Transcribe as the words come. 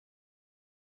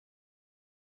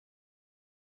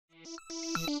Hello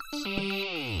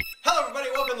everybody,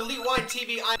 welcome to Elite Wine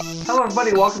TV. Hello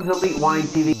everybody, welcome to Elite Wine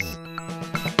TV.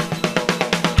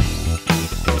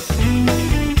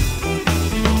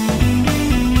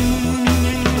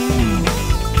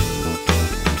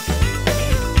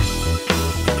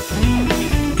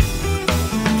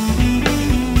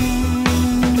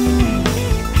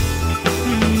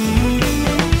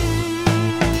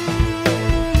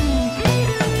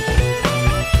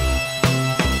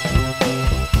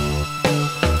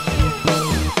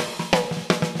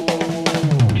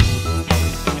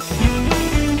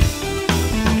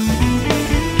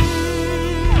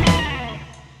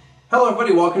 Hello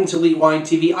everybody, welcome to Elite Wine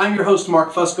TV. I'm your host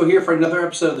Mark Fusco here for another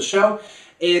episode of the show.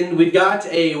 And we've got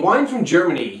a wine from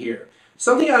Germany here.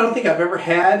 Something I don't think I've ever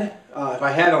had. If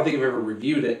I had, I don't think I've ever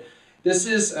reviewed it. This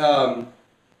is,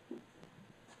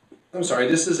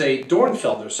 this is a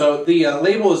Dornfelder. So the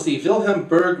label is the Wilhelm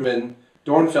Bergmann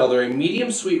Dornfelder, a medium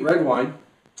sweet red wine.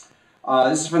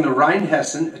 This is from the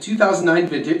Rheinhessen, a 2009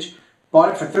 vintage. Bought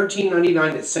it for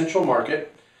 $13.99 at Central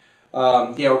Market.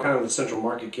 Yeah, we're kind of the Central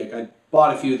Market kick. I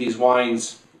bought a few of these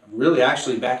wines, really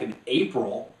actually back in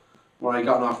April when I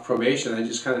got off probation. I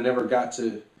just kind of never got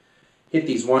to hit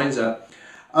these wines up.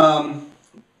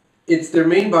 They're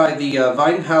made by the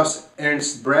Weinhaus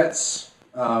Ernst Bretz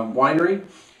winery,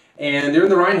 and they're in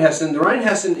the Rheinhessen. The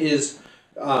Rheinhessen is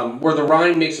where the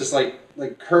Rhine makes this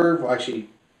like curve. Well, actually,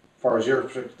 as far as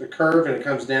the curve, and it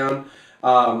comes down.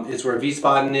 It's where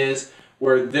Wiesbaden is,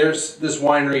 where this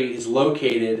winery is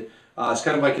located. It's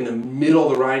kind of like in the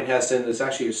middle of the Rheinhessen. It's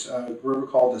actually a river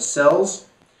called the Selz,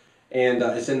 and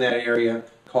it's in that area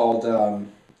called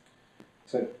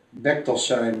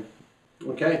Bechtolsheim.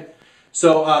 Okay,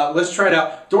 so let's try it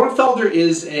out. Dornfelder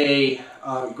is a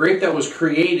grape that was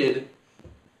created.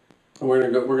 We're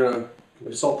gonna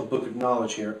consult the Book of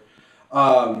Knowledge here.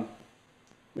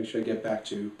 Make sure I get back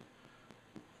to.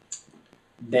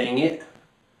 Dang it!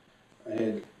 I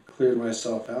had cleared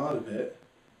myself out a bit.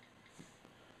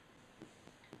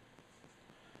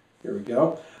 Here we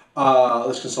go.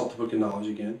 Let's consult the Book of Knowledge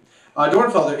again.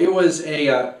 Dornfelder, it was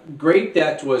a grape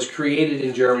that was created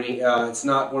in Germany. It's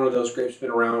not one of those grapes that's been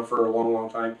around for a long, long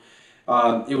time.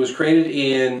 It was created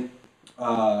in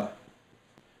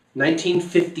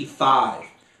 1955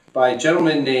 by a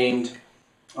gentleman named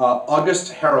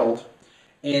August Harold,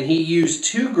 and he used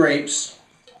two grapes.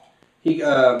 He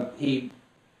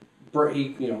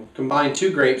combined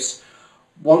two grapes.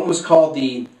 One was called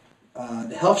the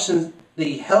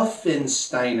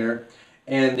Helfensteiner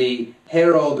and the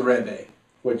Herold-Rebe,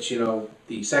 which,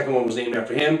 the second one was named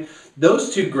after him.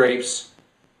 Those two grapes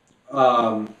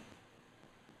were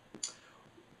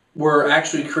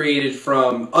actually created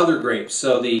from other grapes.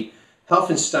 So the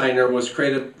Helfensteiner was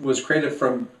created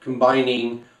from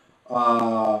combining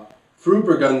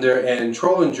Frühburgunder and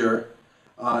Trollinger,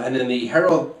 and then the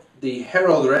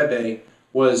Herold-Rebe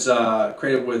was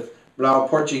created with Blauer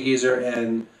Portugieser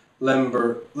and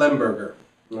Lemberger.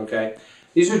 Okay,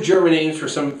 these are German names for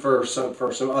some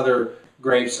other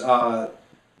grapes. Blauer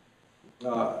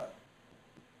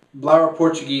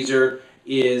Portugieser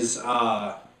is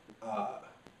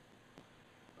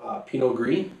Pinot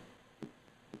Gris.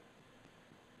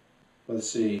 Let's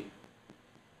see.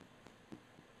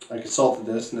 I consulted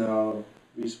this now.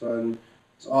 Wiesbaden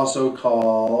is also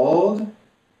called.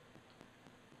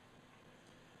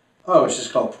 Oh, it's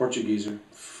just called Portugieser.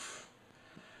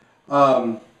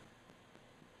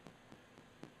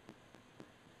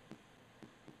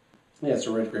 Yeah, it's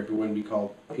a red grape. It wouldn't be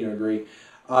called Pinot Gris.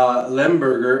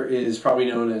 Lemberger is probably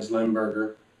known as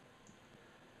Lemberger.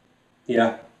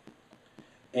 Yeah.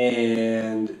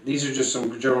 And these are just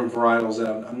some German varietals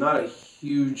that I'm not a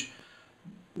huge...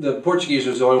 The Portuguese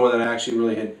was the only one that I actually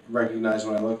really had recognized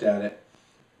when I looked at it.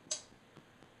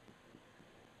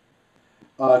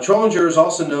 Trollinger is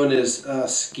also known as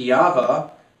Schiava,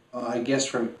 I guess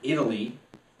from Italy.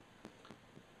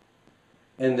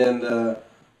 And then the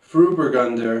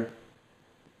Frühburgunder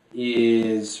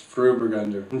is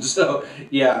Frühburgunder. So,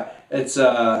 yeah, it's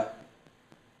Pinot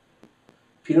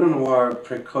Noir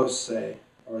Precoce,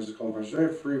 or is it called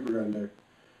Frühburgunder?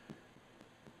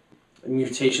 A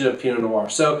mutation of Pinot Noir.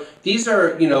 So these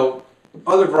are,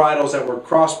 other varietals that were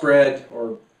crossbred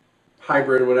or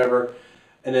hybrid or whatever,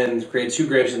 and then created two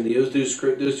grapes, and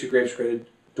those two grapes created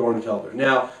Dornfelder.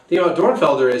 Now, the thing about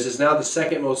Dornfelder is it's now the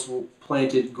second most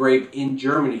planted grape in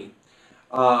Germany.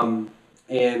 And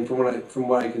from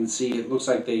what I can see, it looks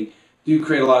like they do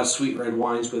create a lot of sweet red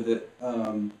wines with it.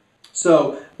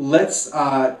 So let's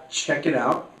check it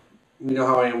out. You know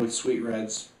how I am with sweet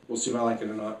reds. We'll see if I like it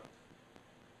or not.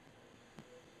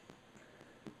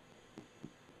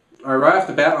 All right, right off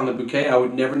the bat on the bouquet, I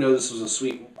would never know this was a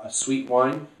sweet a sweet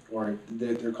wine, or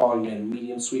they're calling it a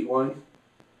medium sweet wine.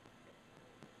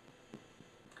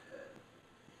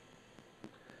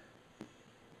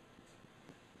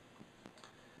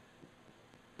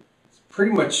 It's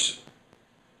pretty much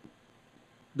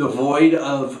devoid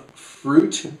of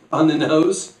fruit on the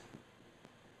nose.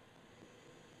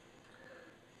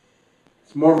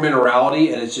 It's more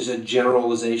minerality, and it's just a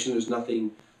generalization. There's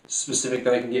nothing specific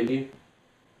that I can give you.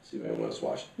 Let's see if anyone else is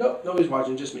watching. Nope, nobody's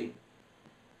watching, just me.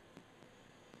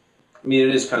 I mean,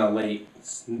 it is kind of late.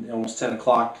 It's almost 10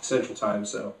 o'clock Central Time,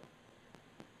 so.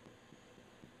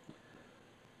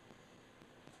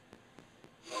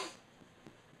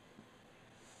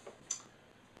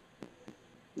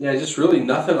 Yeah, just really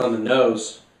nothing on the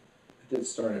nose. I did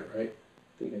start it, right?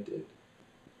 I think I did.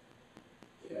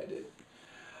 Yeah, I did.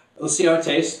 Let's see how it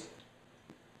tastes.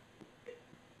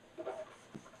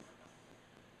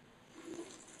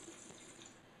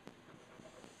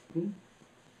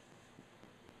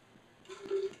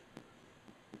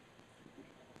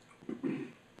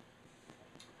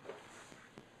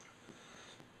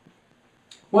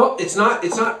 Well, it's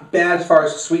not bad as far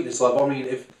as the sweetness level. I mean,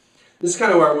 if this is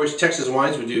kind of what I wish Texas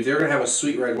wines would do. If they're gonna have a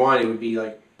sweet red wine, it would be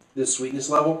like this sweetness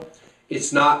level.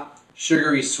 It's not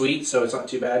sugary sweet, so it's not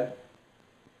too bad.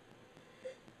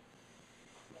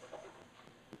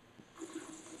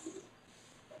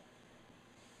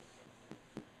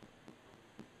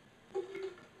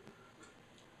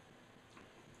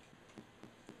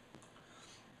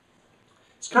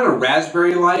 It's kind of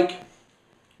raspberry-like.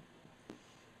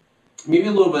 Maybe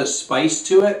a little bit of spice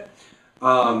to it.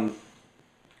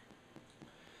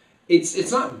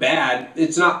 It's not bad.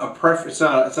 It's not a preference.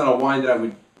 It's not a wine that I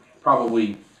would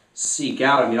probably seek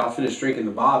out. I mean, I'll finish drinking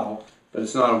the bottle, but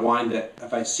it's not a wine that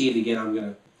if I see it again, I'm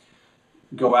gonna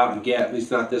go out and get. At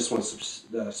least not this one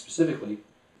specifically.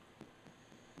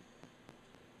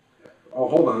 Oh,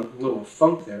 hold on, a little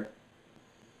funk there.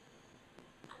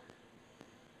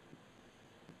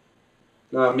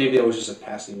 Maybe that was just a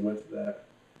passing whiff of that.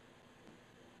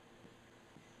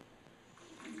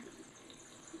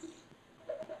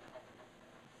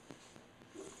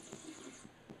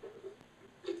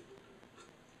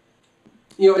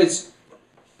 You know, it's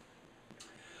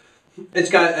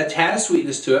got a tad of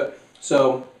sweetness to it,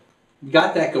 so you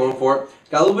got that going for it.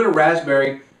 Got a little bit of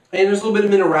raspberry, and there's a little bit of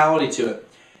minerality to it.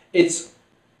 It's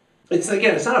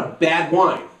again, it's not a bad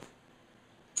wine.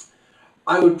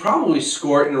 I would probably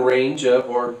score it in a range of,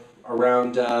 or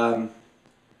around,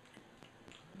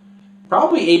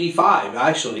 probably 85,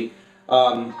 actually.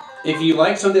 If you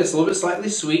like something that's a little bit slightly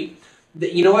sweet,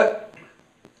 you know what?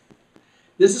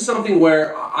 This is something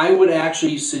where I would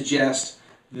actually suggest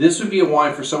this would be a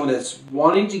wine for someone that's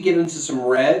wanting to get into some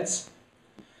reds,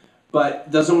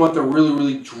 but doesn't want the really,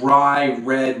 really dry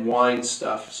red wine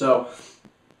stuff. So,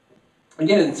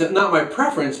 again, it's not my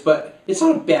preference, but it's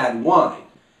not a bad wine.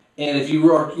 And if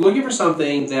you are looking for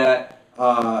something that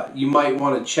you might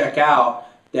want to check out,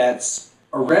 that's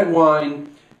a red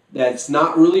wine that's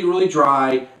not really, really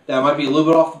dry, that might be a little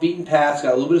bit off the beaten path, it's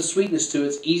got a little bit of sweetness to it,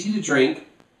 it's easy to drink.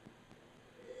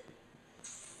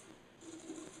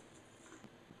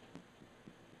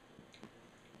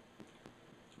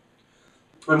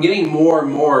 I'm getting more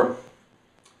and more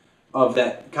of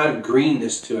that kind of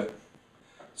greenness to it.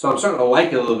 So I'm starting to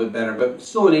like it a little bit better, but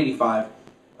still an 85.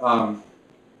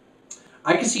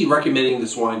 I can see recommending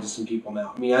this wine to some people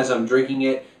now. I mean, as I'm drinking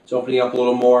it, it's opening up a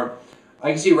little more. I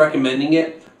can see recommending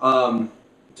it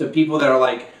to people that are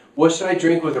like, what should I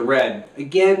drink with a red?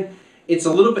 Again, it's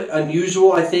a little bit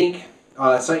unusual, I think.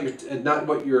 It's not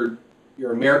what your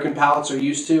American palates are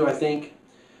used to, I think.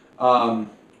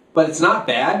 But it's not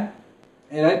bad.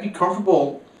 And I'd be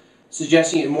comfortable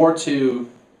suggesting it more to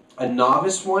a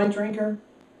novice wine drinker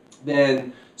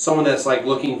than someone that's like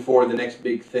looking for the next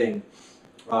big thing.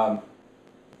 We'll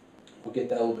get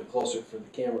that a little bit closer for the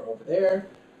camera over there,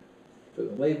 for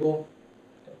the label,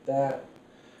 got that.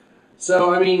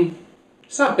 So, I mean,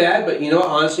 it's not bad, but you know what,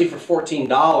 honestly, for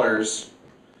 $14,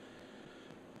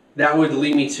 that would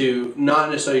lead me to not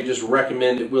necessarily just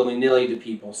recommend it willy-nilly to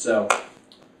people, so.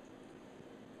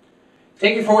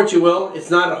 Take it for what you will.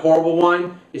 It's not a horrible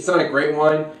wine. It's not a great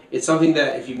wine. It's something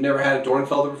that if you've never had a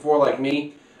Dornfelder before, like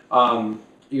me,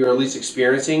 you're at least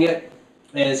experiencing it.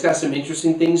 And it's got some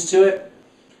interesting things to it.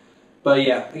 But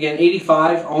yeah, again,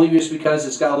 85, only just because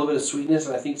it's got a little bit of sweetness,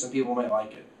 and I think some people might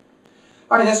like it.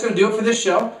 All right, that's going to do it for this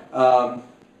show.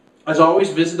 As always,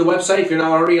 visit the website if you're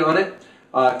not already on it.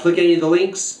 Click any of the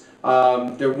links.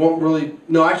 There won't really...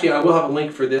 No, actually, I will have a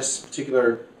link for this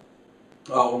particular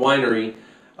winery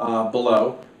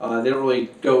below. They don't really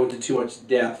go into too much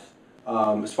depth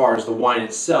as far as the wine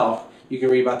itself. You can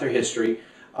read about their history.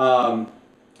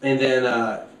 And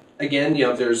then, again, you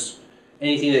know, if there's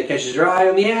anything that catches your eye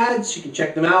on the ads, you can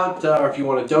check them out. Or if you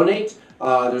want to donate,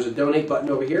 there's a donate button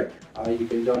over here. You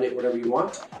can donate whatever you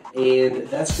want. And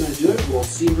that's going to do it. We'll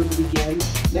see everybody again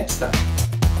next time.